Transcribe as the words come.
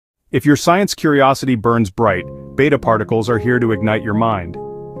If your science curiosity burns bright, beta particles are here to ignite your mind.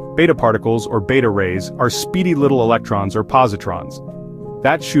 Beta particles, or beta rays, are speedy little electrons or positrons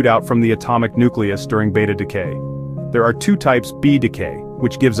that shoot out from the atomic nucleus during beta decay. There are two types: B decay,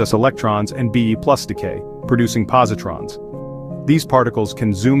 which gives us electrons, and Be plus decay, producing positrons. These particles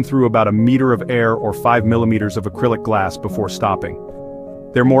can zoom through about a meter of air or 5 millimeters of acrylic glass before stopping.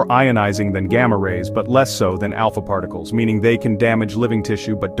 They're more ionizing than gamma rays but less so than alpha particles, meaning they can damage living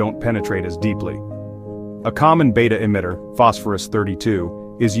tissue but don't penetrate as deeply. A common beta emitter,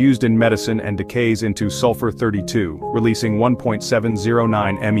 phosphorus-32, is used in medicine and decays into sulfur-32, releasing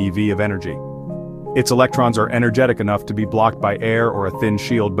 1.709 MeV of energy. Its electrons are energetic enough to be blocked by air or a thin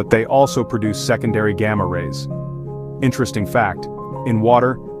shield, but they also produce secondary gamma rays. Interesting fact: in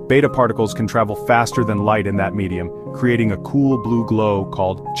water, beta particles can travel faster than light in that medium, creating a cool blue glow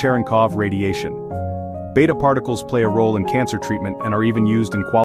called Cherenkov radiation. Beta particles play a role in cancer treatment and are even used in